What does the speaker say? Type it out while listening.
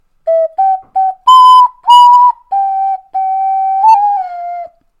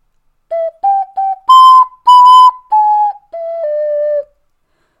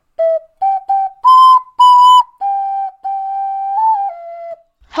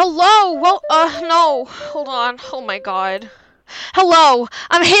Hello! Well, no. Hold on. Oh my god. Hello!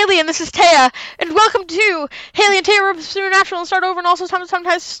 I'm Haley and this is Taya, and welcome to Haley and Taya Rip Supernatural and Start Over and also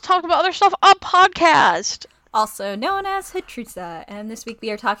sometimes talk about other stuff, a podcast. Also known as HATRUSA, and this week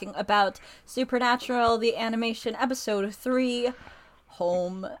we are talking about Supernatural, the animation, episode 3,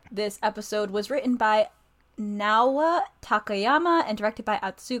 Home. This episode was written by Naoya Takayama and directed by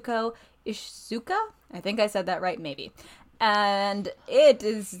Atsuko Ishizuka. I think I said that right, maybe. And it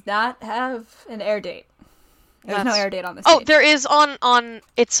does not have an air date. There's no air date on this page. There is on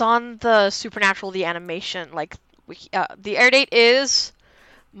it's on the Supernatural, the animation, the air date is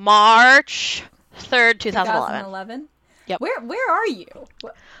March 3rd, 2011. Yep. Where are you?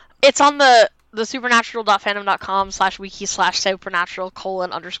 It's on the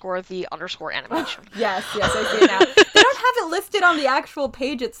supernatural.fandom.com/wiki/supernatural:_the_animation. Yes, I see it now. They don't have it listed on the actual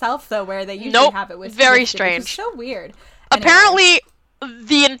page itself, though, where they usually have it with very listed, strange. Which is so weird. Apparently,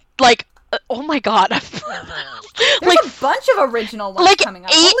 oh my god. There's a bunch of original ones coming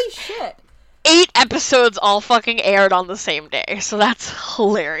up. Holy shit. 8 episodes all fucking aired on the same day, so that's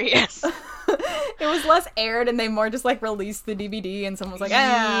hilarious. It was less aired and they more just released the DVD and someone was like,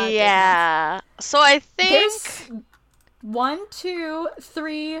 yeah. So I think there's 1, 2,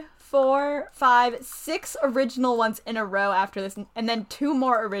 3, 4, 5, 6 original ones in a row after this, and then 2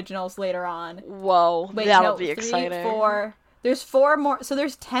 more originals later on. Whoa, that'll be exciting. 4. There's 4 more, so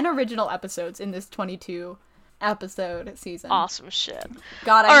there's 10 original episodes in this 22 episode season. Awesome shit.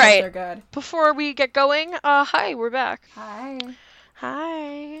 God, I hope they're good. Before we get going, hi, we're back. Hi.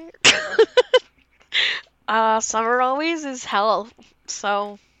 Summer always is hell,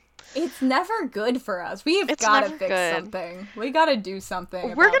 so it's never good for us. We've got to fix something. We got to do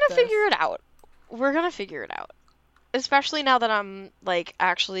something. We're gonna figure it out. Especially now that I'm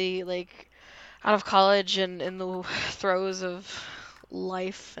actually out of college and in the throes of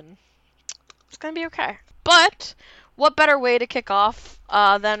life, and it's gonna be okay. But what better way to kick off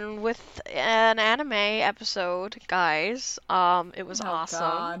than with an anime episode, guys? It was awesome.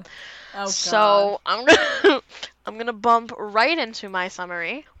 God. Oh, so I'm gonna bump right into my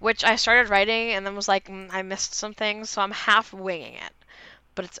summary, which I started writing and then was like, I missed some things, so I'm half winging it,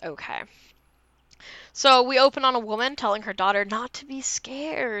 but it's okay. So we open on a woman telling her daughter not to be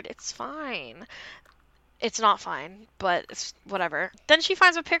scared. It's fine. It's not fine, but it's whatever. Then she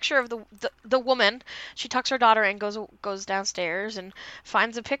finds a picture of the woman. She tucks her daughter in, goes downstairs, and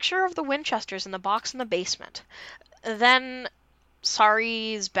finds a picture of the Winchesters in the box in the basement. Then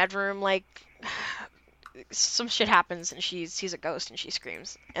Sari's bedroom, some shit happens, and she sees a ghost, and she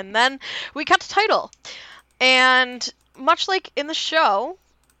screams. And then we cut to title. And much like in the show,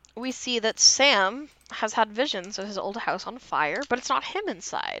 we see that Sam has had visions of his old house on fire, but it's not him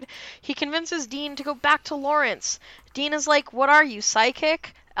inside. He convinces Dean to go back to Lawrence. Dean is like, "What are you,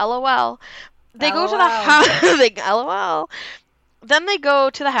 psychic?" LOL. They go to the house. LOL. Then they go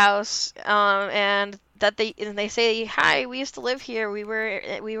to the house, and they say, "Hi, we used to live here. We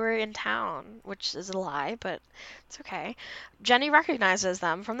were in town," which is a lie, but it's okay. Jenny recognizes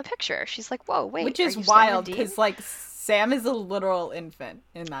them from the picture. She's like, "Whoa, wait." Which is wild because Sam is a literal infant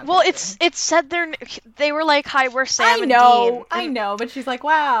in that. Well, picture. it's said they were like, "Hi, we're Sam and Dean." I know, but she's like,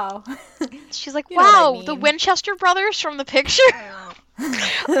 "Wow." She's like, "Wow, the Winchester brothers from the picture."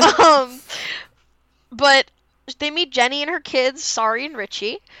 But they meet Jenny and her kids, Sari and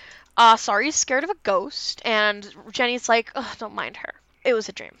Richie. Sari's scared of a ghost, and Jenny's like, "Ugh, don't mind her. It was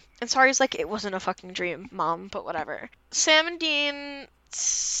a dream." And Sari's like, "It wasn't a fucking dream, Mom, but whatever." Sam and Dean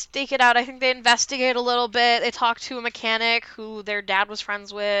stake it out. I think they investigate a little bit. They talk to a mechanic who their dad was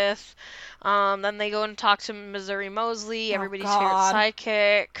friends with. Then they go and talk to Missouri Mosley, everybody's favorite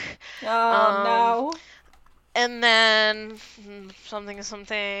psychic. No. And then something.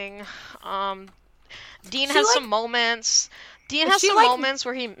 Dean has some moments. Dean has some moments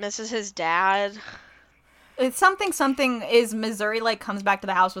where he misses his dad. It's something is Missouri comes back to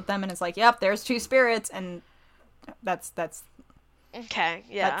the house with them and is like, "Yep, there's 2 spirits," and that's okay,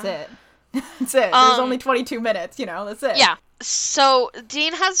 yeah. That's it. That's it. There's only 22 minutes, that's it. Yeah. So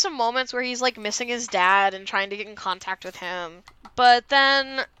Dean has some moments where he's missing his dad and trying to get in contact with him. But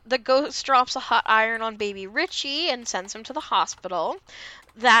then the ghost drops a hot iron on baby Richie and sends him to the hospital.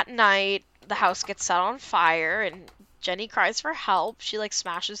 That night, the house gets set on fire and Jenny cries for help. She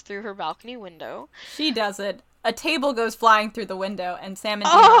smashes through her balcony window. She does it. A table goes flying through the window and Sam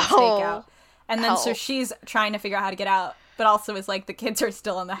and Dean are stake out. And then so she's trying to figure out how to get out. But also it's the kids are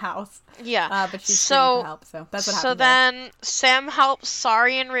still in the house. Yeah. But she's screaming for help, so that's what happens. So then Sam helps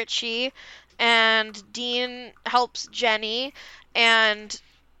Sari and Richie, and Dean helps Jenny, and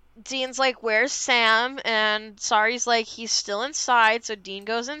Dean's like, where's Sam? And Sari's like, he's still inside. So Dean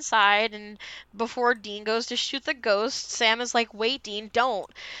goes inside, and before Dean goes to shoot the ghost, Sam is like, wait, Dean,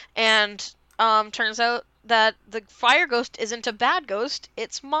 don't. And turns out that the fire ghost isn't a bad ghost,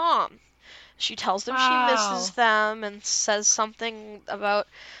 it's Mom. She tells them she misses them and says something about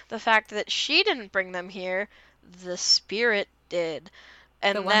the fact that she didn't bring them here, the spirit did.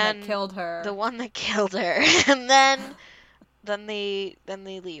 And the one that killed her. The one that killed her. And then they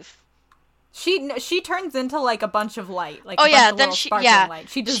leave. She turns into like a bunch of light, like then light.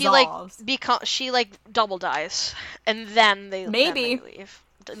 She dissolves. She like double dies, and then they leave.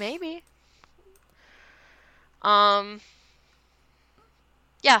 Maybe.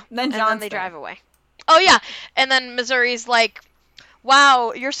 Yeah. Then and then they drive away. Oh yeah, and then Missouri's like,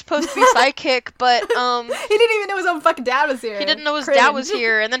 wow, you're supposed to be psychic, but he didn't even know his own fucking dad was here. He didn't know his dad was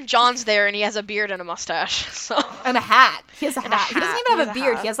here, and then John's there, and he has a beard and a mustache, so and a hat. He has a hat. He doesn't even have a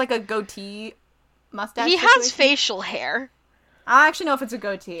beard. He has like a goatee mustache. He has facial hair. I actually know if it's a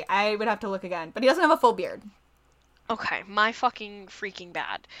goatee. I would have to look again, but he doesn't have a full beard. Okay, my fucking freaking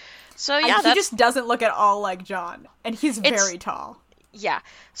bad. So yeah, he just doesn't look at all like John, and he's very tall. Yeah,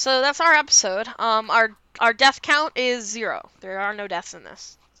 so that's our episode. Our death count is 0. There are no deaths in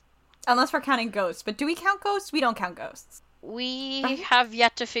this. Unless we're counting ghosts. But do we count ghosts? We don't count ghosts. We have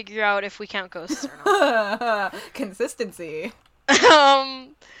yet to figure out if we count ghosts or not. Consistency.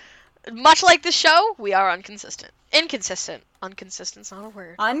 Much like the show, we are inconsistent. Inconsistent's not a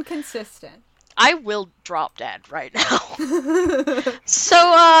word. Inconsistent. I will drop dead right now.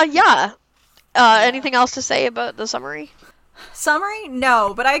 So, yeah. Anything else to say about the summary? Summary?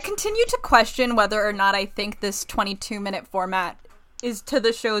 No, but I continue to question whether or not I think this 22-minute format is to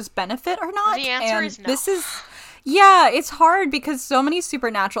the show's benefit or not. The answer is no. Yeah, it's hard because so many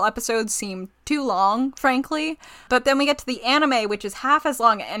Supernatural episodes seem too long, frankly. But then we get to the anime, which is half as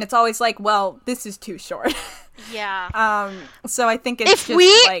long, and it's always like, well, this is too short. Yeah. So I think it's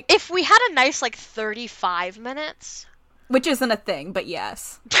if we had a nice, 35 minutes. Which isn't a thing, but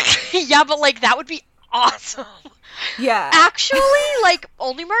yes. Yeah, but, that would be awesome. Yeah. Actually,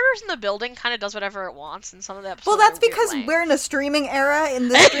 Only Murders in the Building kind of does whatever it wants in some of the episodes. Well, that's because we're in a streaming era. In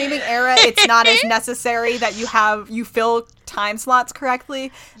the streaming era, it's not as necessary that you fill time slots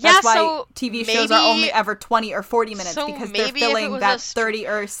correctly. That's why TV shows are only ever 20 or 40 minutes because they're filling that 30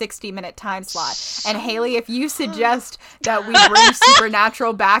 or 60-minute time slot. And Haley, if you suggest that we bring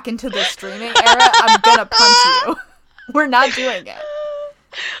Supernatural back into the streaming era, I'm gonna punch you. We're not doing it.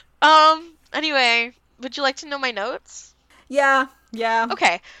 Anyway, would you like to know my notes? Yeah.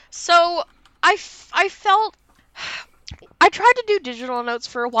 Okay, so I felt... I tried to do digital notes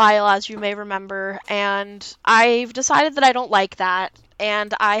for a while, as you may remember, and I've decided that I don't like that,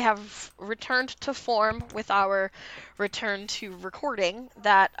 and I have returned to form with our return to recording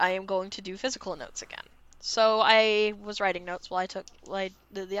that I am going to do physical notes again. So I was writing notes while I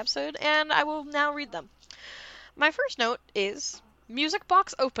did the episode, and I will now read them. My first note is... music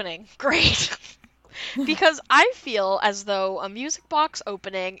box opening. Great. Because I feel as though a music box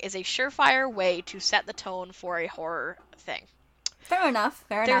opening is a surefire way to set the tone for a horror thing. Fair enough.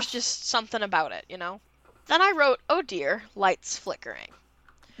 There's just something about it, Then I wrote, oh dear, lights flickering.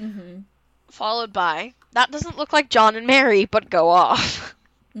 Mm-hmm. Followed by, that doesn't look like John and Mary, but go off.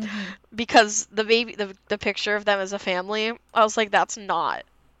 Mm-hmm. Because the picture of them as a family, I was like, that's not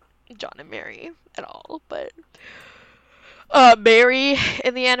John and Mary at all, but... Mary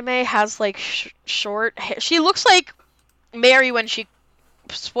in the anime has, short hair. She looks like Mary when she,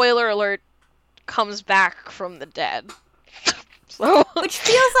 spoiler alert, comes back from the dead. Which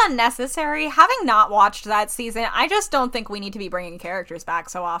feels unnecessary. Having not watched that season, I just don't think we need to be bringing characters back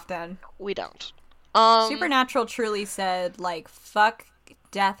so often. We don't. Supernatural truly said, fuck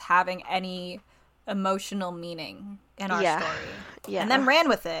death having any emotional meaning in our story. Yeah. And then ran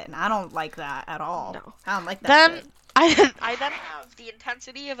with it, and I don't like that at all. No. I don't like that shit. I then have the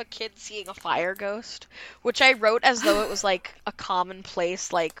intensity of a kid seeing a fire ghost, which I wrote as though it was, a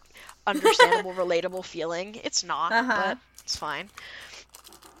commonplace, understandable, relatable feeling. It's not, but it's fine.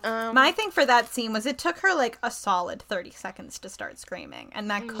 My thing for that scene was it took her, a solid 30 seconds to start screaming, and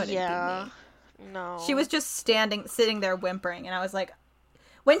that couldn't be me. No. She was just sitting there whimpering, and I was like...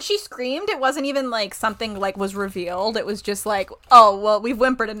 When she screamed, it wasn't even, something, was revealed. It was just oh, well, we've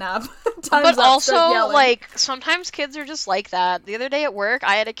whimpered enough. But also, sometimes kids are just like that. The other day at work,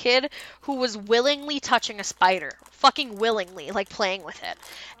 I had a kid who was willingly touching a spider. Fucking willingly, playing with it.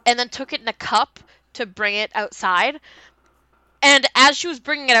 And then took it in a cup to bring it outside. And as she was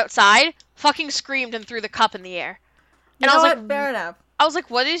bringing it outside, fucking screamed and threw the cup in the air. And I was like, fair enough. I was like,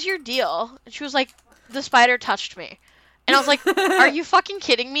 what is your deal? And she was like, the spider touched me. And I was like, are you fucking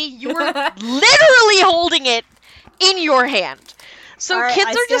kidding me? You were literally holding it in your hand. So right, kids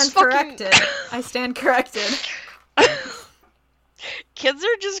are just fucking... I stand corrected. Kids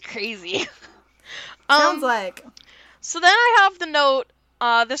are just crazy. Sounds like. So then I have the note,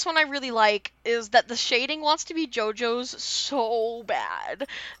 this one I really like, is that the shading wants to be JoJo's so bad.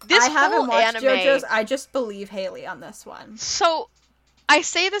 I haven't watched JoJo's, I just believe Haley on this one. So, I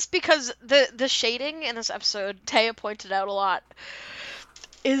say this because the shading in this episode, Taya pointed out a lot,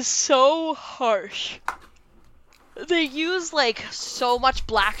 is so harsh. They use, like, so much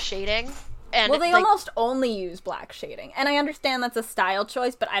black shading. And well, they almost only use black shading. And I understand that's a style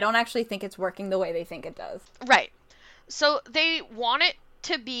choice, but I don't actually think it's working the way they think it does. Right. So they want it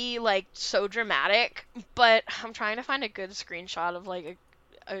to be, like, so dramatic, but I'm trying to find a good screenshot of, like,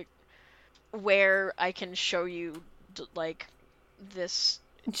 a where I can show you, like, this...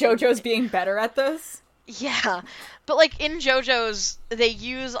 JoJo's being better at this? Yeah. But, like, in JoJo's, they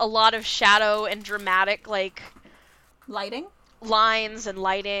use a lot of shadow and dramatic, like... Lighting? Lines and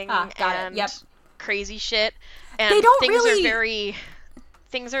lighting and crazy shit. And they don't things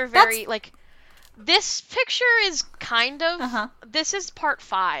are very like this picture is kind of this is part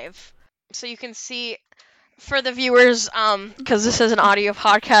 5. So you can see for the viewers, because this is an audio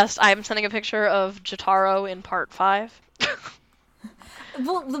podcast, I'm sending a picture of Jotaro in part 5.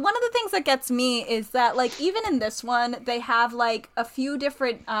 Well, one of the things that gets me is that, like, even in this one, they have, like, a few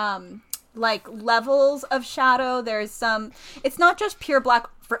different like levels of shadow. There's some, it's not just pure black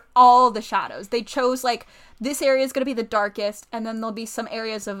for all the shadows. They chose, like, this area is going to be the darkest, and then there'll be some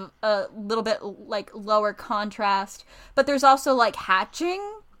areas of a little bit, like, lower contrast, but there's also, like, hatching.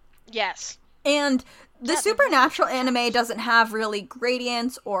 Yes. And the Supernatural anime doesn't have really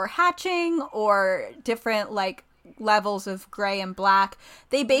gradients or hatching or different, like, levels of gray and black.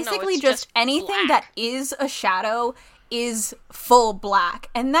 They basically just anything that is a shadow is full black,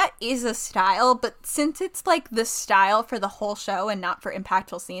 and that is a style, but since it's like the style for the whole show and not for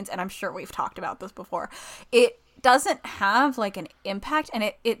impactful scenes, and I'm sure we've talked about this before, it doesn't have like an impact,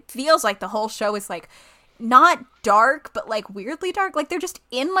 and it feels like the whole show is like not dark, but like weirdly dark, like they're just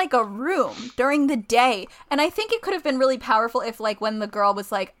in like a room during the day. And I think it could have been really powerful if, like, when the girl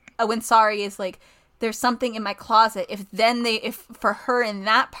was like, when Sari is like, there's something in my closet, if for her in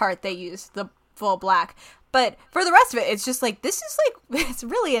that part they used the full black. But for the rest of it, it's just like, this is like, it's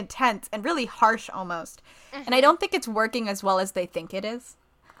really intense and really harsh almost. Mm-hmm. And I don't think it's working as well as they think it is.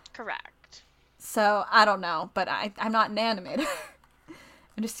 Correct. So, I don't know, but I'm not an animator.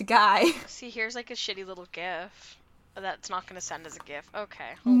 I'm just a guy. See, here's like a shitty little GIF that's not going to send as a GIF. Okay.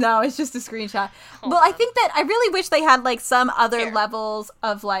 No, it's just a screenshot. Well, I think that I really wish they had, like, some other levels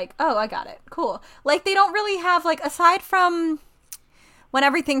of, like, oh, I got it. Cool. Like, they don't really have, like, aside from when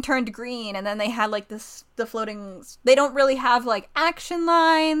everything turned green and then they had, like, the floating, they don't really have, like, action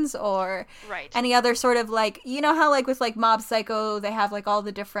lines or any other sort of, like, you know how, like, with, like, Mob Psycho, they have, like, all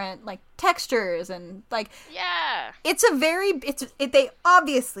the different, like, textures and, like, it's a very, they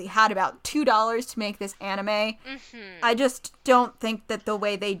obviously had about $2 to make this anime. Mm-hmm. I just don't think that the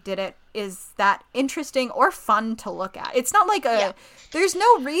way they did it is that interesting or fun to look at. It's not like there's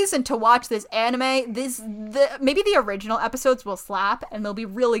no reason to watch this anime. Maybe the original episodes will slap and they'll be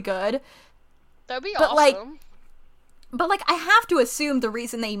really good. That'd be awesome. But I have to assume the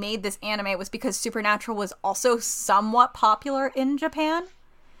reason they made this anime was because Supernatural was also somewhat popular in Japan.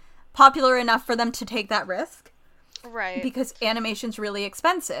 Popular enough for them to take that risk. Right. Because animation's really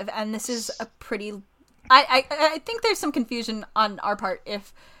expensive, and this is a pretty... I think there's some confusion on our part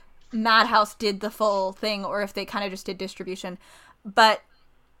if Madhouse did the full thing or if they kind of just did distribution. But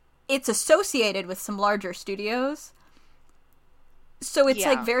it's associated with some larger studios. So it's,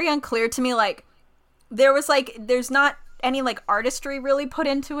 like, very unclear to me, like, there's not any, like, artistry really put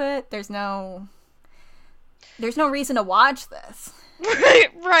into it. There's no reason to watch this.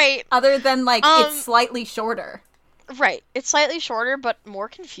 Right. Other than, like, it's slightly shorter. Right. It's slightly shorter, but more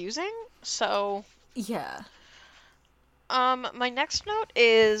confusing, so... Yeah. My next note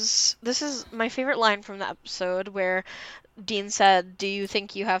is, this is my favorite line from the episode, where Dean said, "Do you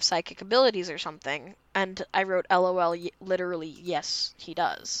think you have psychic abilities or something?" And I wrote, LOL, literally, yes, he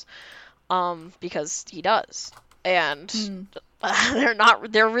does. Because he does. And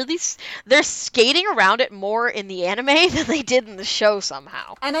they're skating around it more in the anime than they did in the show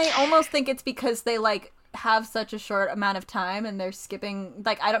somehow. And I almost think it's because they, like, have such a short amount of time and they're skipping,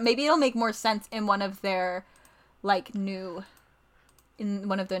 like, maybe it'll make more sense in one of their, like, in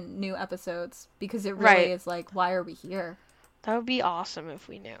one of the new episodes, because it really is like, why are we here? That would be awesome if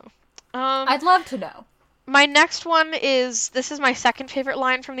we knew. I'd love to know. My next one is, this is my second favorite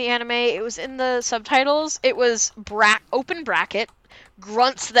line from the anime. It was in the subtitles. It was open bracket,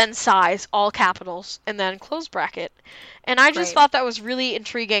 grunts then sighs, all capitals, and then close bracket. And I just Right. thought that was really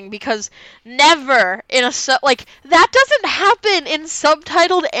intriguing because never in a like, that doesn't happen in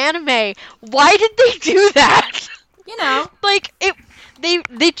subtitled anime. Why did they do that? You know. Like,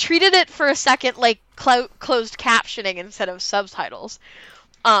 they treated it for a second like closed captioning instead of subtitles.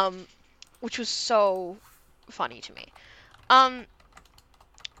 Which was so funny to me. Then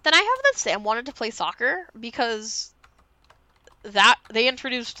I have that Sam wanted to play soccer because that they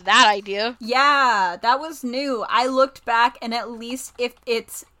introduced that idea. Yeah, that was new. I looked back, and at least if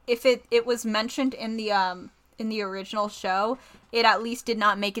it was mentioned in the original show, it at least did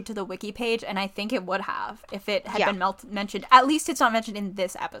not make it to the wiki page, and I think it would have if it had been mentioned. At least it's not mentioned in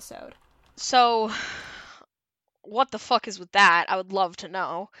this episode. So, what the fuck is with that? I would love to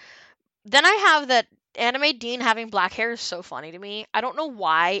know. Then I have that anime Dean having black hair is so funny to me. I don't know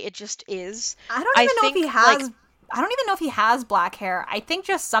why, it just is. I don't even know if he has. I don't even know if he has black hair. I think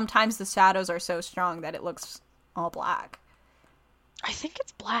just sometimes the shadows are so strong that it looks all black. I think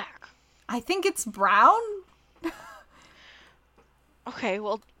it's black. I think it's brown. Okay,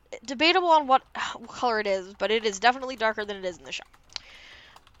 well, debatable on what color it is, but it is definitely darker than it is in the show.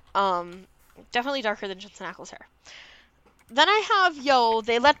 Definitely darker than Jensen Ackles' hair. Then I have,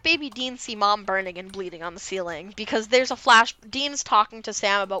 they let baby Dean see mom burning and bleeding on the ceiling because there's a flash. Dean's talking to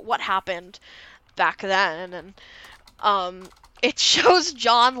Sam about what happened back then, and it shows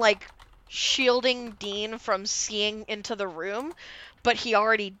John like shielding Dean from seeing into the room, but he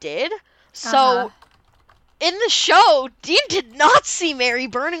already did. So in the show, Dean did not see Mary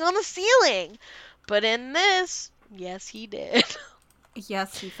burning on the ceiling, but in this, yes, he did.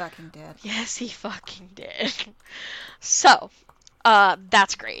 Yes, he fucking did. Yes, he fucking did. So,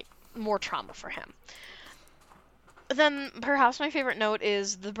 that's great. More trauma for him. Then, perhaps my favorite note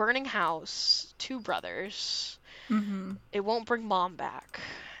is the burning house, two brothers. Mm-hmm. It won't bring mom back.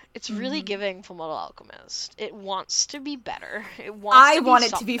 It's really giving Full Metal Alchemist. It wants to be better. It wants I to be want it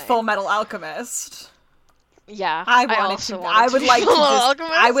something. to be Full Metal Alchemist. Yeah, I would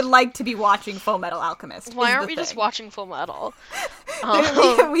like to be watching Full Metal Alchemist. Why aren't we just watching Full Metal?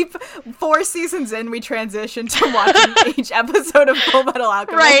 we 4 seasons in, we transitioned to watching each episode of Full Metal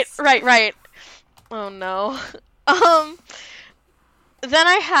Alchemist. Right. Oh no. Then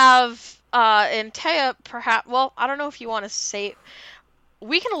I have in Taya, perhaps. Well, I don't know if you want to say.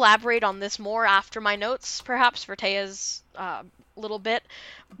 We can elaborate on this more after my notes, perhaps for Taya's little bit.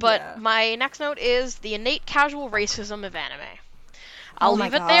 But my next note is the innate casual racism of anime. I'll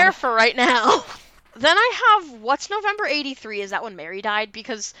leave it there for right now. Then I have, what's November 83? Is that when Mary died?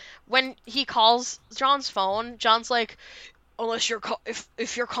 Because when he calls John's phone, John's like, unless you're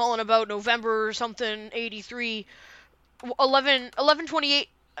if you're calling about November or something 83, 11/28,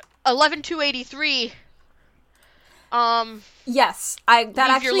 11/2/83. Yes, that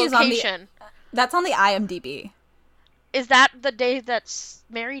actually is location. That's on the IMDb. Is that the day that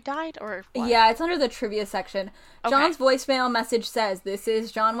Mary died, or what? Yeah, it's under the trivia section. Okay. John's voicemail message says, "This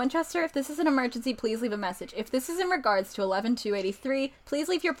is John Winchester. If this is an emergency, please leave a message. If this is in regards to 11/2/83, please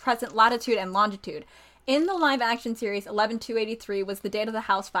leave your present latitude and longitude." In the live-action series, 11/2/83 was the date of the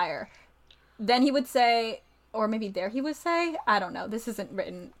house fire. Then he would say, or maybe there he would say, I don't know, this isn't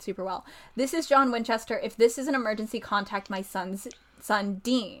written super well. "This is John Winchester. If this is an emergency, contact my son's son,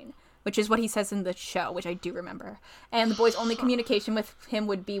 Dean." Which is what he says in the show, which I do remember. And the boys' only communication with him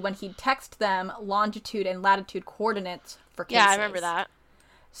would be when he'd text them longitude and latitude coordinates for cases. Yeah, I remember that.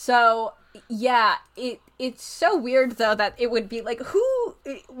 So, yeah, it's so weird, though, that it would be like, who...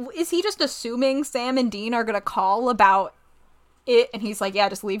 Is he just assuming Sam and Dean are gonna call about it? And he's like, yeah,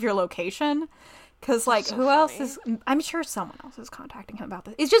 just leave your location? Because, like, so who funny. else is... I'm sure someone else is contacting him about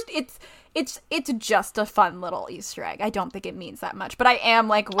this. It's just a fun little Easter egg. I don't think it means that much. But I am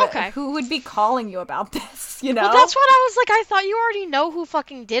like, who would be calling you about this, you know? Well, that's what I was like, I thought you already know who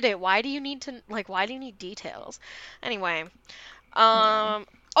fucking did it. Why do you need to, like, why do you need details? Anyway. Oh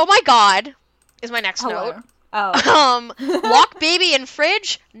my god, is my next note. Oh. Lock baby in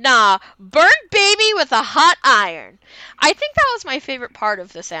fridge? Nah. Burn baby with a hot iron. I think that was my favorite part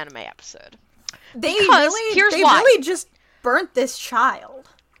of this anime episode. They Because really just burnt this child.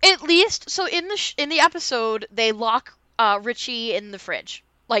 At least, so in the episode, they lock Richie in the fridge.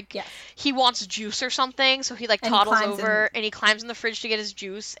 Like, Yes. he wants juice or something, so he, like, And he toddles climbs over, in. and he climbs in the fridge to get his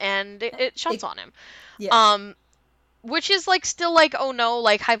juice, and it shuts on him. Yes. Which is, like, still, like, oh no,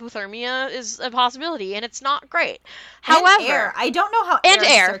 like, hypothermia is a possibility, and it's not great. However... air. I don't know how And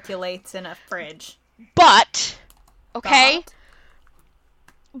air. circulates in a fridge. But, okay?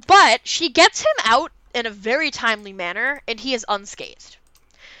 But she gets him out in a very timely manner, and he is unscathed.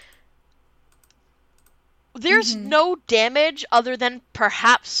 There's no damage other than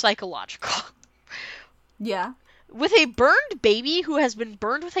perhaps psychological. Yeah. With a burned baby who has been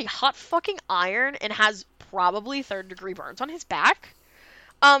burned with a hot fucking iron and has probably 3rd-degree burns on his back,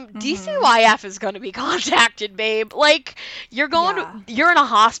 DCYF is going to be contacted, babe. Like, you're in a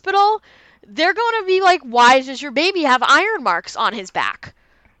hospital, they're going to be like, why does your baby have iron marks on his back?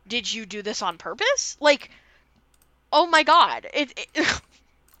 Did you do this on purpose? Like, oh my god.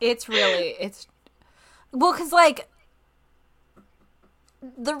 It's well, because, like,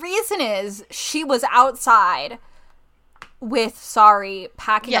 the reason is she was outside with Sari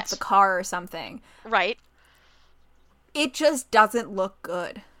packing up the car or something. Right. It just doesn't look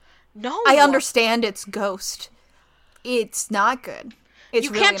good. No. I understand it's Ghost. It's not good. It's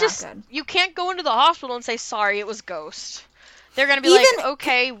really not good. You can't go into the hospital and say, sorry, it was Ghost. They're going to be like,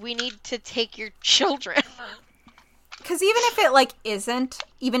 okay, we need to take your children. Because even if it, like, isn't,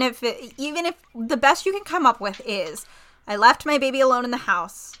 even if the best you can come up with is, I left my baby alone in the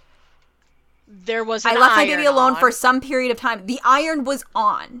house. There was I left my baby alone for some period of time. The iron was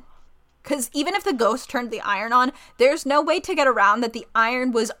on. Because even if the ghost turned the iron on, there's no way to get around that the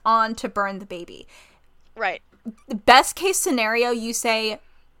iron was on to burn the baby. Right. The best case scenario, you say,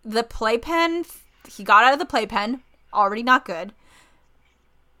 the playpen, he got out of the playpen, already not good,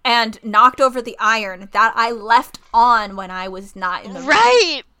 and knocked over the iron that I left on when I was not in the room.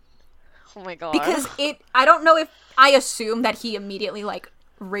 Right! Oh my god. Because I don't know if, I assume that he immediately, like,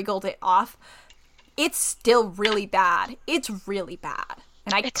 wriggled it off. It's still really bad. It's really bad.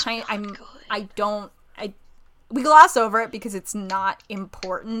 And we gloss over it because it's not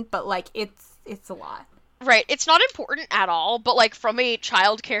important, but, like, it's a lot. Right, it's not important at all, but, like, from a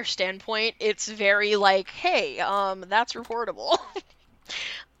childcare standpoint, it's very, like, hey, that's reportable.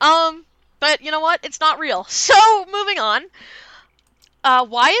 But you know what? It's not real. So, moving on.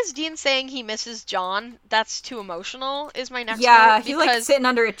 Why is Dean saying he misses John? That's too emotional, is my next note. Yeah, he's, like, sitting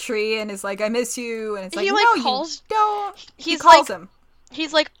under a tree and is like, I miss you, and it's like, no, you don't. He calls him.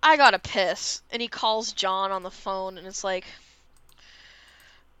 He's like, I gotta piss. And he calls John on the phone, and it's like,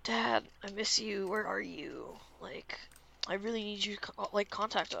 Dad, I miss you. Where are you? Like, I really need you to, like,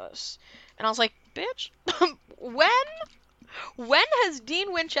 contact us. And I was like, bitch, when has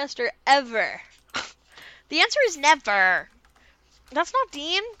Dean Winchester ever? The answer is never. That's not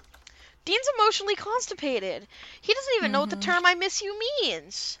Dean. Dean's emotionally constipated. He doesn't even know what the term I miss you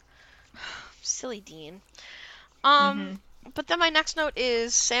means. Silly Dean. But then my next note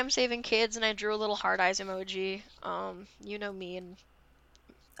is Sam saving kids, and I drew a little heart eyes emoji. You know me and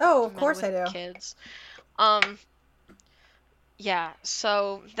of course I do. Kids. Yeah,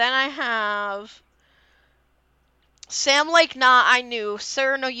 so then I have Sam like, nah, I knew.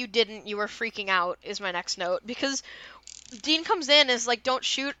 Sir, no you didn't. You were freaking out is my next note. Because Dean comes in and is like, don't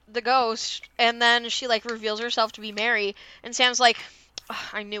shoot the ghost. And then she, like, reveals herself to be Mary. And Sam's like,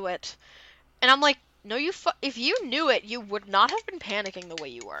 I knew it. And I'm like, no, if you knew it, you would not have been panicking the way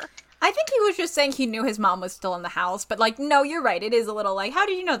you were. I think he was just saying he knew his mom was still in the house. But, like, no, you're right. It is a little like, how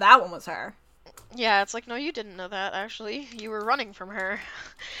did you know that one was her? Yeah, it's like, no, you didn't know that, actually. You were running from her.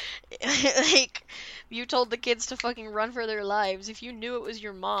 Like, you told the kids to fucking run for their lives. If you knew it was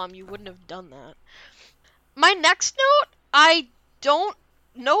your mom, you wouldn't have done that. My next note, I don't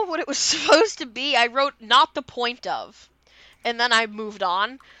know what it was supposed to be. I wrote, not the point of. And then I moved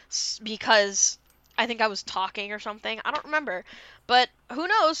on, because I think I was talking or something. I don't remember. But who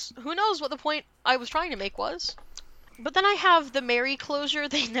knows? Who knows what the point I was trying to make was? But then I have the Mary closure.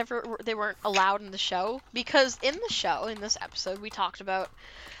 They weren't allowed in the show, because in the show, in this episode, we talked about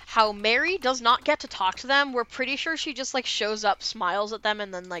how Mary does not get to talk to them. We're pretty sure she just, like, shows up, smiles at them,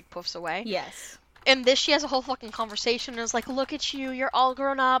 and then, like, poofs away. Yes. In this, she has a whole fucking conversation and is like, look at you, you're all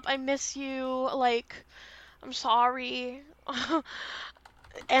grown up, I miss you, like, I'm sorry.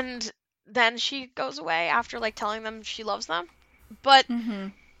 And then she goes away after, like, telling them she loves them. But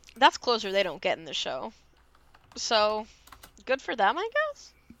that's closure they don't get in the show. So, good for them, I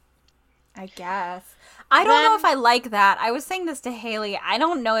guess? I guess. I don't know if I like that. I was saying this to Haley. I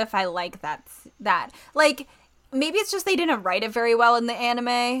don't know if I like that. Like, maybe it's just they didn't write it very well in the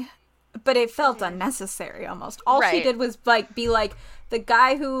anime, but it felt unnecessary almost. All she did was, like, be like, the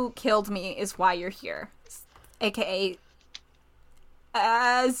guy who killed me is why you're here. AKA,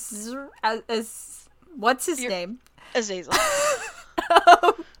 what's his name? Azazel.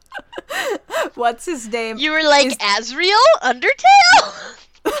 What's his name? You were like, Azriel? Undertale?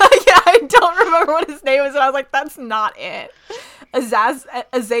 Yeah, I don't remember what his name is, and I was like, that's not it. Azazel?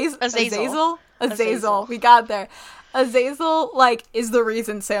 We got there. Azazel, like, is the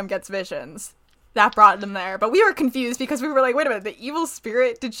reason Sam gets visions. that brought them there. But we were confused because we were like, wait a minute, the evil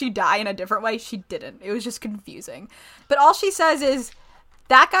spirit, did she die in a different way? She didn't. It was just confusing. But all she says is,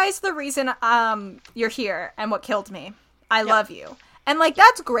 that guy's the reason you're here and what killed me. I love you. And, like,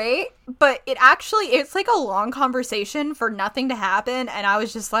 that's great, but it's like a long conversation for nothing to happen, and I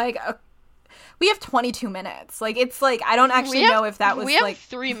was just like, we have 22 minutes. Like, it's like, I don't actually know if that was, we have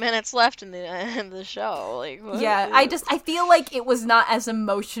 3 minutes left in the show. Like, what? Yeah, I feel like it was not as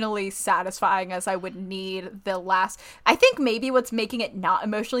emotionally satisfying as I would need the last. I think maybe what's making it not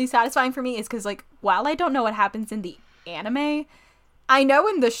emotionally satisfying for me is because, like, while I don't know what happens in the anime, I know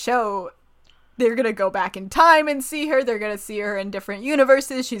in the show they're gonna go back in time and see her. They're gonna see her in different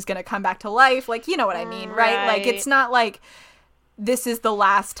universes. She's gonna come back to life. Like, you know what I mean, right? Like, it's not like this is the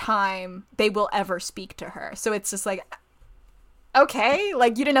last time they will ever speak to her. So it's just like, okay,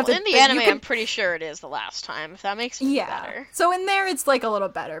 like, you didn't have to. In the anime, I'm pretty sure it is the last time. If that makes it better. So in there, it's like a little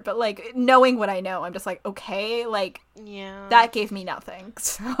better. But like, knowing what I know, I'm just like, okay, like, yeah, that gave me nothing.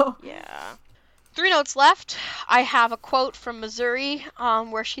 So yeah. 3 notes left. I have a quote from Missouri,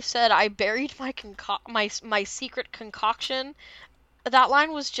 where she said, "I buried my secret concoction." That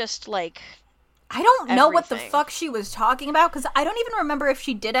line was just like, I don't know what the fuck she was talking about, because I don't even remember if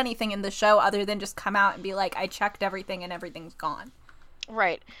she did anything in the show other than just come out and be like, I checked everything and everything's gone.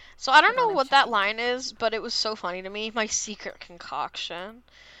 Right. So I don't know what that line is, but it was so funny to me. My secret concoction.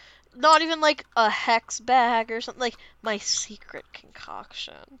 Not even like a hex bag or something. Like, my secret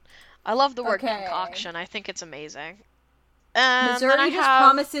concoction. I love the word concoction. I think it's amazing. And Missouri just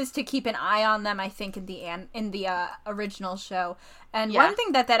promises to keep an eye on them, I think, in the original show. And one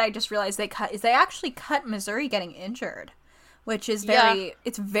thing that I just realized they cut is they actually cut Missouri getting injured, which is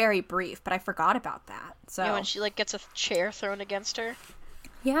it's very brief, but I forgot about that. So yeah, when she like gets a chair thrown against her.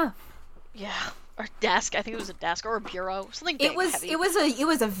 Yeah. Yeah. Or desk. I think it was a desk or a bureau. Something big, heavy. It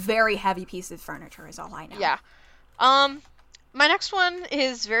was a very heavy piece of furniture, is all I know. Yeah. My next one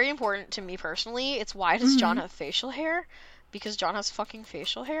is very important to me personally. It's, why does John have facial hair? Because John has fucking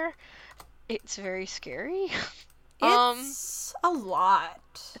facial hair. It's very scary. It's a lot.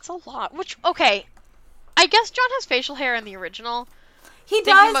 It's a lot. Which, okay, I guess John has facial hair in the original. He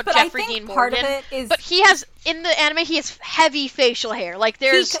does, but Jeffrey I think part of it is... But he has, in the anime, he has heavy facial hair. Like,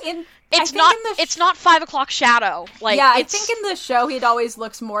 there's... It's not 5 o'clock shadow. Like, yeah, I think in the show it always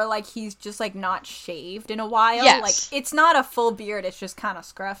looks more like he's just like not shaved in a while. Yes. Like, it's not a full beard, it's just kind of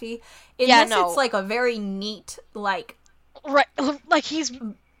scruffy. In this, it's like a very neat, like... Right, like he's...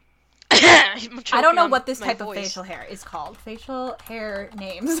 I don't know what this type of facial hair is called. Facial hair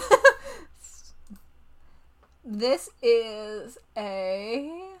names. This is a...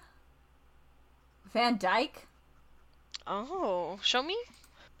 Van Dyke. Oh, show me?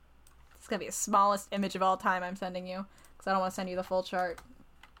 It's gonna be the smallest image of all time I'm sending you, because I don't want to send you the full chart.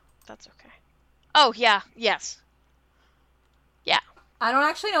 That's okay. Oh, yeah. Yes. Yeah. I don't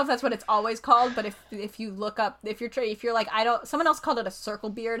actually know if that's what it's always called, but if you look up, if you're like, someone else called it a circle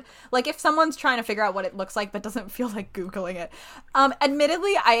beard. Like, if someone's trying to figure out what it looks like but doesn't feel like Googling it.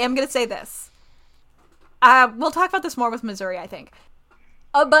 Admittedly, I am gonna say this. We'll talk about this more with Missouri, I think.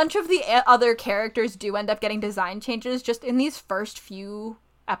 A bunch of the other characters do end up getting design changes. Just in these first few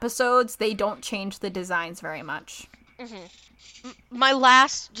episodes, they don't change the designs very much. Mm-hmm. My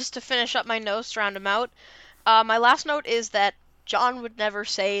last, just to finish up my notes, round them out, my last note is that John would never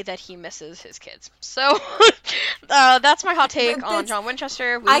say that he misses his kids. So, that's my hot take on John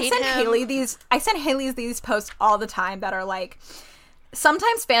Winchester. I send Haley these posts all the time that are like,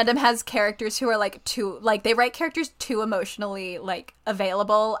 sometimes fandom has characters who are like they write characters too emotionally like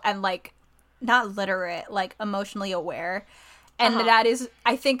available and like not literate, like emotionally aware. And that is,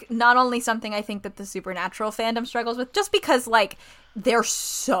 I think, not only something I think that the Supernatural fandom struggles with, just because like they're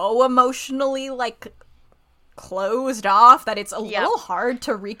so emotionally like closed off that it's a little hard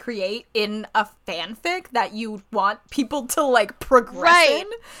to recreate in a fanfic that you want people to like progress in.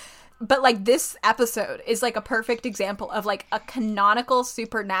 But like this episode is like a perfect example of like a canonical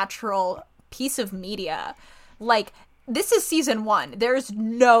Supernatural piece of media. Like, this is season 1. There's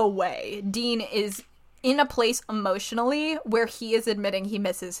no way Dean is in a place emotionally where he is admitting he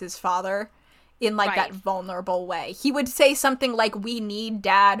misses his father in like that vulnerable way. He would say something like, we need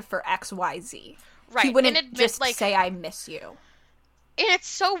dad for XYZ. Right. He wouldn't just like, say, I miss you. And it's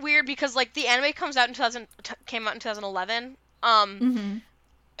so weird because like the anime came out in 2011.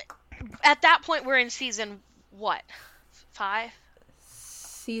 At that point, we're in season, what? 5?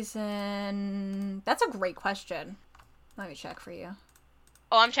 That's a great question. Let me check for you.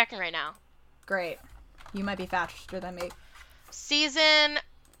 Oh, I'm checking right now. Great. You might be faster than me. Season...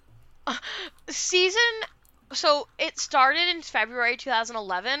 So, it started in February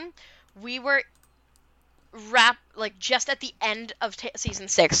 2011. We were like just at the end of season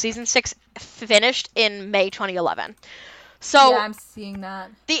 6. Season 6 finished in May 2011. So yeah, I'm seeing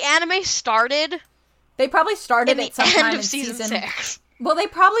that. the anime started They probably started in it the sometime end of in season 6. Well, they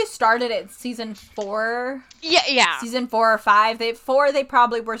probably started at season 4. Yeah. Season 4 or 5. They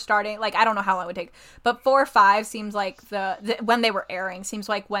probably were starting, like, I don't know how long it would take, but 4 or 5 seems like the when they were airing, seems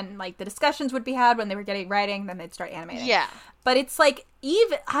like when, like, the discussions would be had, when they were getting writing, then they'd start animating. Yeah. But it's like,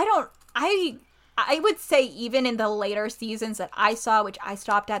 even, I would say even in the later seasons that I saw, which I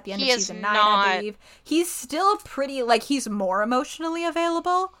stopped at the end of season 9, I believe, he's still pretty, like, he's more emotionally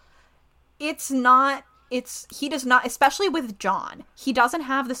available. He does not, especially with John. He doesn't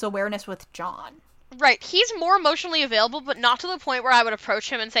have this awareness with John. Right. He's more emotionally available, but not to the point where I would approach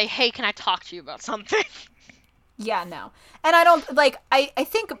him and say, hey, can I talk to you about something? Yeah, no. And I don't, like, I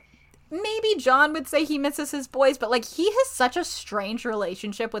think maybe John would say he misses his boys, but, like, he has such a strange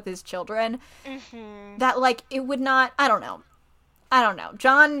relationship with his children that, like, it would not, I don't know.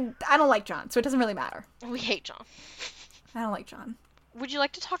 John, I don't like John, so it doesn't really matter. We hate John. I don't like John. Would you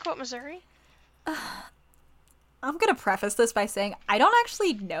like to talk about Missouri? I'm gonna preface this by saying I don't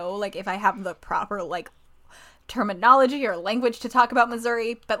actually know, like, if I have the proper, like, terminology or language to talk about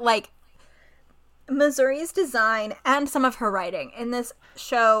Missouri, but, like, Missouri's design and some of her writing in this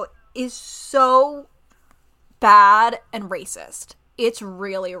show is so bad and racist. It's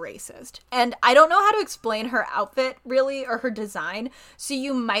really racist. And I don't know how to explain her outfit, really, or her design, so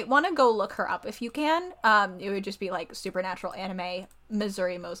you might want to go look her up if you can. It would just be, like, Supernatural Anime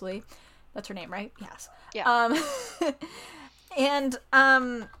Missouri Mosley. That's her name, right? Yes. Yeah. And,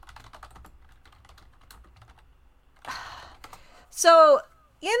 so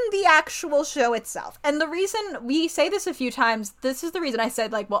in the actual show itself, and the reason we say this a few times, this is the reason I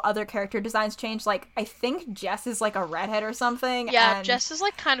said, like, well, other character designs change. Like, I think Jess is, like, a redhead or something. Yeah, and Jess is,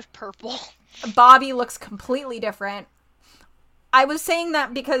 like, kind of purple. Bobby looks completely different. I was saying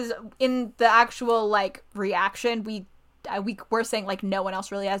that because in the actual, like, reaction, we were saying, like, no one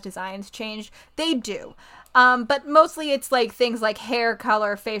else really has designs changed. They do. But mostly it's, like, things like hair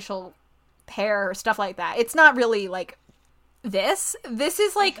color, facial hair, stuff like that. It's not really, like, this. This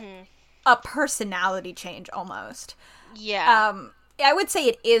is, like, a personality change, almost. Yeah. I would say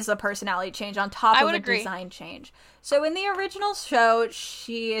it is a personality change on top of a design change. So in the original show,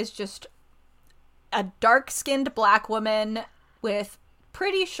 she is just a dark-skinned black woman with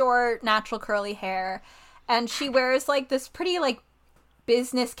pretty short, natural curly hair. And she wears, like, this pretty, like,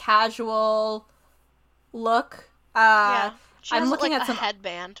 business casual look. Yeah. She I'm has, looking like, at some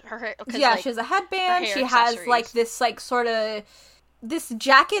headband. Her hair, yeah, like, she has a headband. She has, accessories. like, this, like, sort of this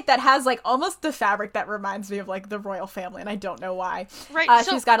jacket that has, like, almost the fabric that reminds me of, like, the royal family, and I don't know why. Right.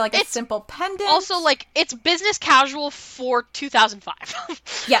 So she's got, like, a simple pendant. Also, like, it's business casual for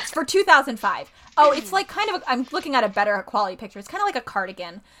 2005. Yes, for 2005. Oh, it's, like, kind of I'm looking at a better quality picture. It's kind of like a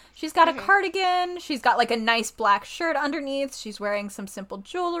cardigan. She's got a cardigan. She's got, like, a nice black shirt underneath. She's wearing some simple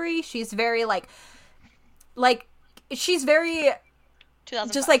jewelry. She's very, like, she's very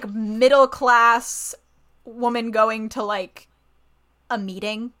just, like, middle class woman going to, like, a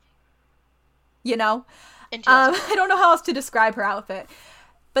meeting, you know? I don't know how else to describe her outfit.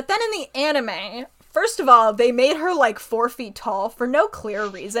 But then in the anime, first of all, they made her, like, 4 feet tall for no clear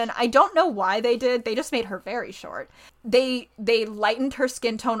reason. I don't know why they did. They just made her very short. They lightened her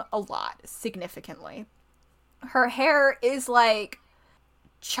skin tone a lot, significantly. Her hair is, like,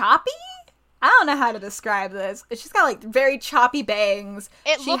 choppy? I don't know how to describe this. She's got, like, very choppy bangs.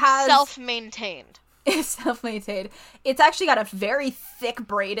 It looks self-maintained. It's self-maintained. It's actually got a very thick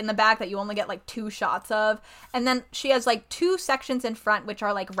braid in the back that you only get, like, 2 shots of. And then she has, like, 2 sections in front which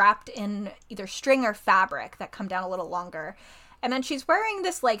are, like, wrapped in either string or fabric that come down a little longer. And then she's wearing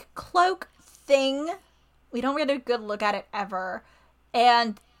this, like, cloak thing. We don't get a good look at it ever.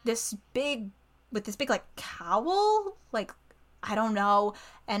 And this big, like, cowl? Like, I don't know.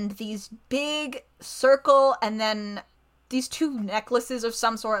 And these big circle, and then these 2 necklaces of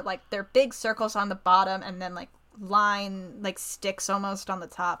some sort, like, they're big circles on the bottom, and then, like, line, like, sticks almost on the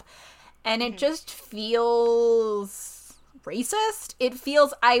top. And it just feels racist. It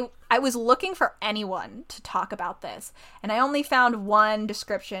feels, I was looking for anyone to talk about this, and I only found one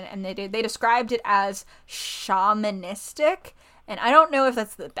description, and they described it as shamanistic. And I don't know if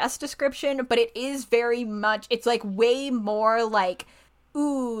that's the best description, but it is very much, it's, like, way more, like,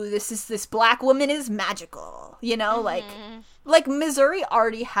 ooh, this black woman is magical, you know? Like, Missouri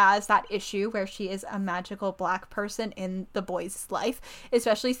already has that issue where she is a magical black person in the boy's life,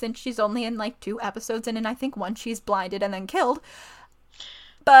 especially since she's only in, like, 2 episodes, and in, I think, 1 she's blinded and then killed.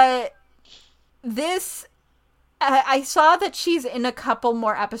 But this, I saw that she's in a couple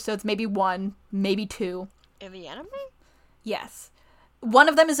more episodes, maybe 1, maybe 2. In the anime? Yes. One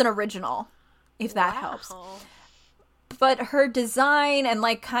of them is an original, if that helps. But her design and,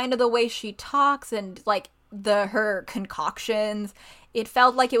 like, kind of the way she talks and, like, her concoctions, it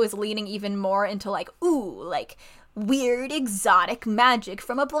felt like it was leaning even more into, like, ooh, like, weird exotic magic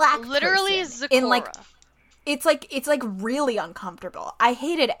from a black literally person. Zecora. In, like, it's like really uncomfortable. I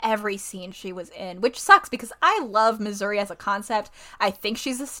hated every scene she was in, which sucks because I love Missouri as a concept. I think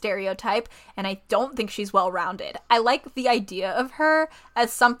she's a stereotype, and I don't think she's well-rounded. I like the idea of her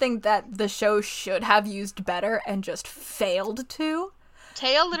as something that the show should have used better and just failed to.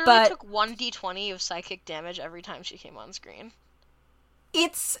 Taya literally took 1d20 of psychic damage every time she came on screen.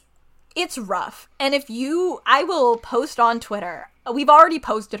 It's rough. And I will post on Twitter. We've already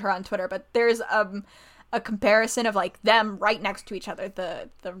posted her on Twitter, but there's a comparison of, like, them right next to each other, the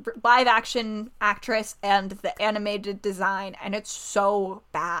live action actress and the animated design, and it's so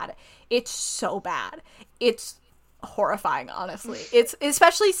bad. It's so bad. It's horrifying, honestly. It's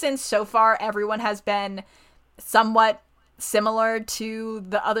especially since so far everyone has been somewhat similar to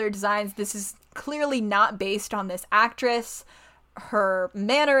the other designs. This is clearly not based on this actress, her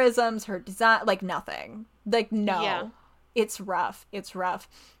mannerisms, her design, like, nothing. Like, no. Yeah. It's rough. It's rough.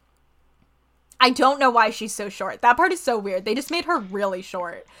 I don't know why she's so short. That part is so weird. They just made her really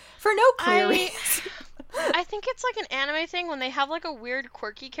short. For no clear reason. I think it's like an anime thing. When they have, like, a weird,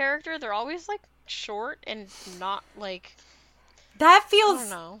 quirky character, they're always, like, short and not, like... That feels... I don't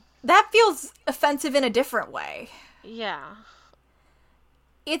know. That feels offensive in a different way. Yeah.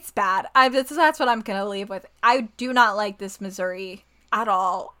 It's bad. That's what I'm gonna leave with. I do not like this Missouri at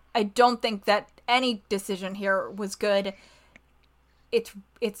all. I don't think that any decision here was good. It's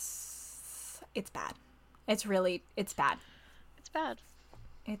bad. It's bad. It's bad.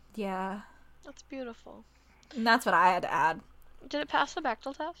 Yeah. That's beautiful. And that's what I had to add. Did it pass the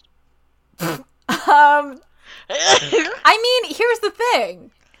Bechdel test? I mean, here's the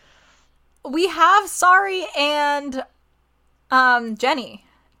thing. We have Sari and Jenny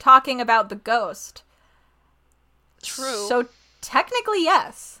talking about the ghost. True. So technically,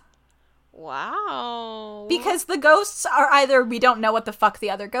 yes. Wow. Because the ghosts are either we don't know what the fuck the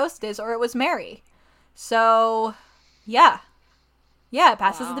other ghost is, or it was Mary. So, yeah. Yeah, it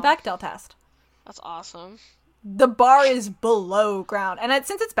passes the Bechdel test. That's awesome. The bar is below ground. And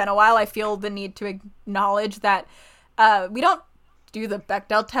since it's been a while, I feel the need to acknowledge that we don't do the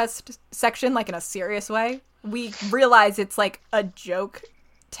Bechdel test section, like, in a serious way. We realize it's, like, a joke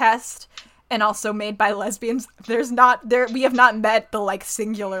test and also made by lesbians. We have not met the, like,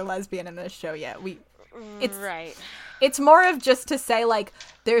 singular lesbian in this show yet. Right. It's more of just to say, like,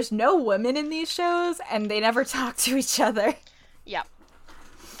 there's no women in these shows and they never talk to each other. Yep.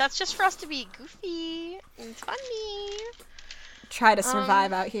 That's just for us to be goofy and funny. Try to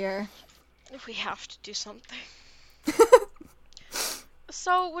survive out here. If we have to do something.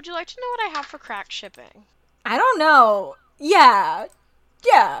 So, would you like to know what I have for crack shipping? I don't know. Yeah.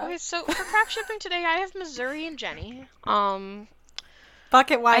 Okay, so for crack shipping today, I have Missouri and Jenny.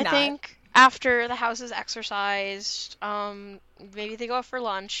 Fuck it, why not? I think after the house is exercised, maybe they go out for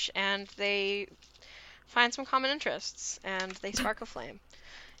lunch and they find some common interests and they spark a flame.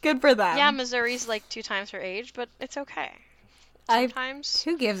 Good for them. Yeah, Missouri's like 2 times her age, but it's okay. Sometimes.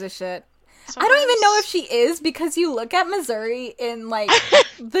 Who gives a shit? I don't even know if she is, because you look at Missouri in, like,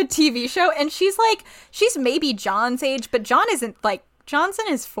 the TV show, and she's maybe John's age, but John isn't, like, John's in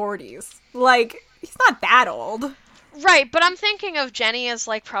his 40s. Like, he's not that old. Right, but I'm thinking of Jenny as,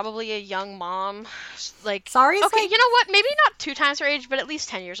 like, probably a young mom. Like, Sorry, okay, you know what? Maybe not 2 times her age, but at least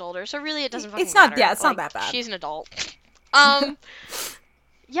 10 years older. So really, it doesn't fucking matter. Yeah, it's like, not that bad. She's an adult.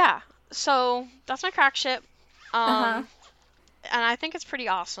 Yeah. So that's my crack ship. And I think it's pretty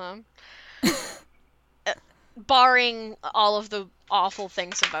awesome. Barring all of the awful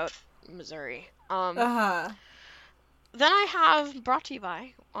things about Missouri. Then I have brought to you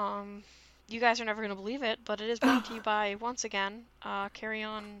by, you guys are never going to believe it, but it is brought to you by, once again, Carry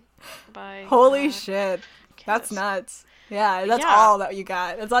On by... Holy shit. Kansas. That's nuts. Yeah, that's all that you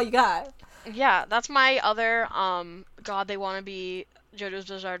got. That's all you got. Yeah, that's my other, God, they want to be JoJo's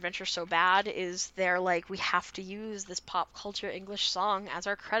Bizarre Adventure so bad, is they're like, we have to use this pop culture English song as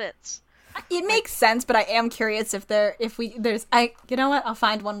our credits. It makes sense, but I am curious you know what? I'll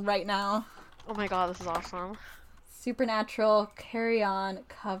find one right now. Oh my god, this is awesome. Supernatural Carry On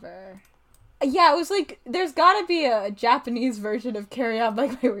cover. Yeah, it was like, there's gotta be a Japanese version of Carry On by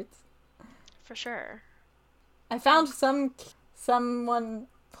My Words. For sure. I found someone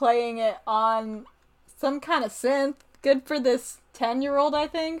playing it on some kind of synth. Good for this 10-year-old, I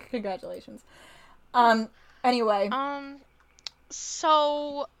think. Congratulations. Anyway.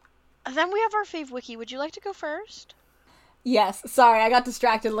 So, Then we have our fave wiki. Would you like to go first? Yes, sorry, I got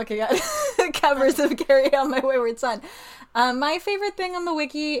distracted looking at covers of Carry On My Wayward Son. My favorite thing on the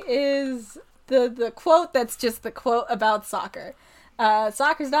wiki is the quote that's just the quote about soccer.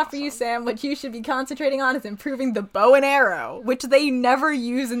 Soccer's not for you, Sam. What you should be concentrating on is improving the bow and arrow, which they never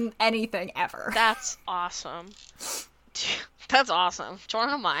use in anything ever. That's awesome. That's awesome. Do you want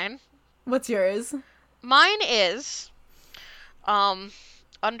to know mine? What's yours? Mine is,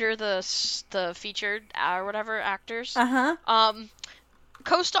 under the featured or whatever actors.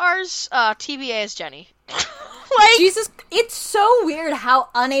 Co-stars, TBA is Jenny. Like, Jesus, it's so weird how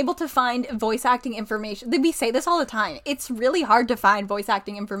unable to find voice acting information. We say this all the time. It's really hard to find voice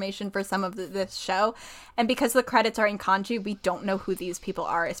acting information for some of this show, and because the credits are in kanji, we don't know who these people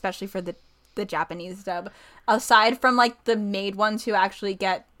are, especially for the Japanese dub. Aside from like the maid ones who actually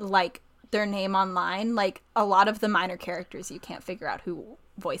get like their name online, like a lot of the minor characters you can't figure out who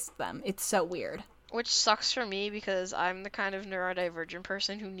voiced them. It's so weird. Which sucks for me because I'm the kind of neurodivergent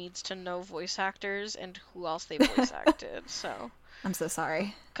person who needs to know voice actors and who else they voice acted, so. I'm so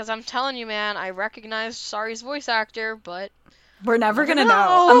sorry. Because I'm telling you, man, I recognized Sari's voice actor, but... We're never gonna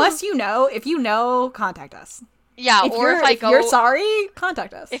know. Unless you know. If you know, contact us. Yeah, if you're sorry,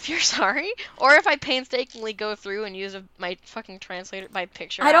 contact us. If you're sorry, or if I painstakingly go through and use my fucking translator, my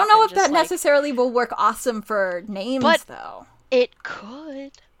picture. I don't know if that necessarily will work awesome for names, though. It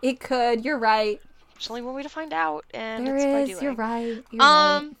could. It could. You're right. There's only one way to find out, and there it's by is. doing. You're right. You're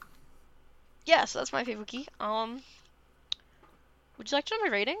right. Yeah, so that's my favorite wiki. Would you like to know my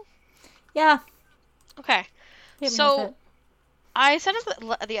rating? Yeah. Okay. So, I said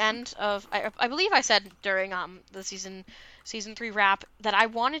at the end of, I believe I said during the season 3 wrap that I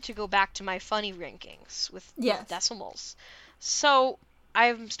wanted to go back to my funny rankings with decimals. So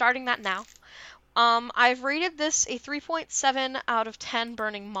I'm starting that now. I've rated this a 3.7 out of 10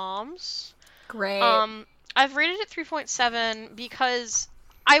 burning moms. Great. I've rated it 3.7 because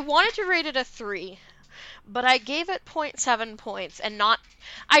I wanted to rate it a 3. But I gave it 0.7 points and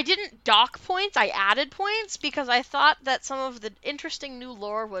I didn't dock points, I added points because I thought that some of the interesting new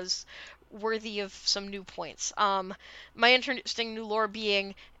lore was worthy of some new points. My interesting new lore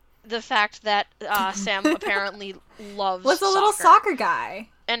being the fact that Sam apparently loves was a little soccer guy.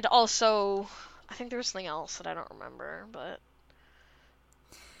 And also, I think there was something else that I don't remember, but...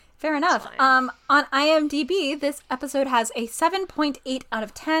 Fair enough. On IMDb, this episode has a 7.8 out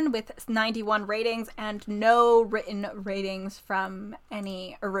of 10 with 91 ratings and no written ratings from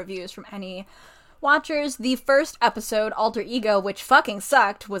any, or reviews from any watchers. The first episode, Alter Ego, which fucking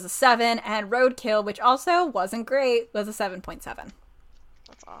sucked, was a 7, and Roadkill, which also wasn't great, was a 7.7. That's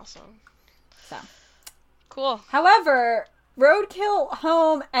awesome. So. Cool. However... Roadkill,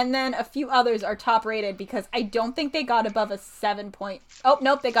 Home, and then a few others are top rated because I don't think they got above a 7 point. Oh,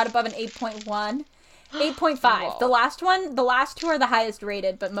 nope, they got above an 8.1. 8.5. The last two are the highest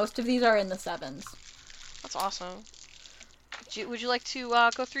rated, but most of these are in the 7s. That's awesome. Would you like to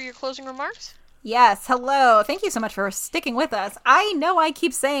go through your closing remarks? Yes, hello. Thank you so much for sticking with us. I know I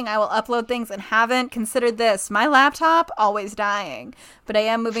keep saying I will upload things and haven't. Consider this. My laptop, always dying. But I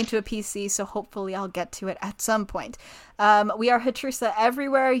am moving to a PC, so hopefully I'll get to it at some point. We are HATRUSA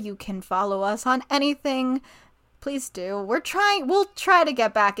everywhere. You can follow us on anything. Please do. We'll try to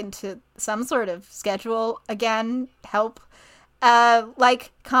get back into some sort of schedule again. Help.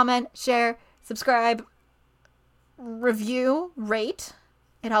 Like, comment, share, subscribe, review, rate.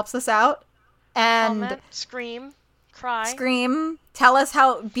 It helps us out. And comment, scream, cry.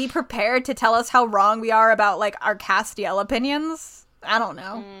 Be prepared to tell us how wrong we are about, like, our Castiel opinions. I don't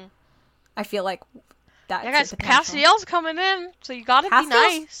know. I feel like that's yeah, guys, Castiel's coming in, so you gotta be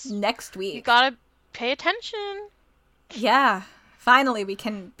nice. Next week. You gotta pay attention. Yeah. Finally, we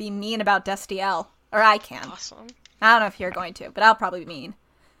can be mean about Destiel. Or I can. Awesome. I don't know if you're going to, but I'll probably be mean.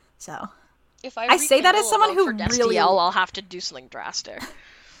 So. If I say that as someone who really... I'll have to do something drastic.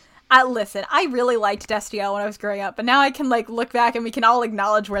 Listen, I really liked Destiel when I was growing up, but now I can, like, look back and we can all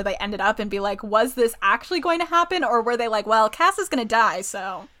acknowledge where they ended up and be like, was this actually going to happen? Or were they like, well, Cass is going to die,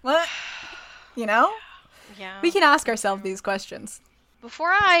 so what? You know? Yeah. We can ask ourselves these questions.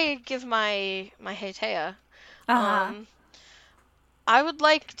 Before I give my Heitea, I would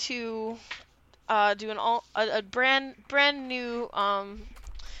like to do a brand new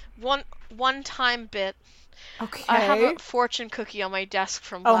one-time bit. Okay. I have a fortune cookie on my desk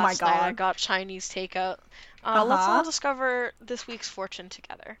from last night. I got Chinese takeout. Let's all discover this week's fortune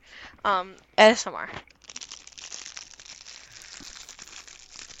together. ASMR.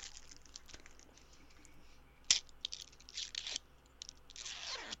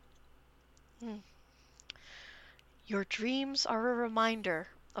 Your dreams are a reminder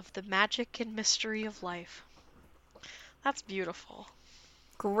of the magic and mystery of life. That's beautiful.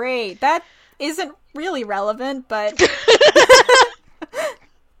 Great. That isn't really relevant, but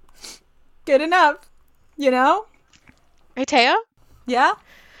good enough. You know? Hey, Taya? Yeah?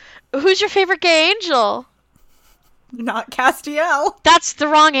 Who's your favorite gay angel? Not Castiel. That's the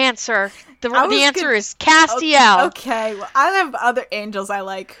wrong answer. The answer is Castiel. Okay, well, I have other angels I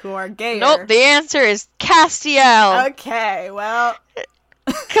like who are gayer. Nope, the answer is Castiel. Okay, well.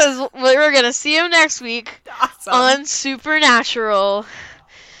 Because we're going to see him next week on Supernatural.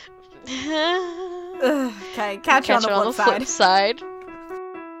 Okay, catch you on the flip side.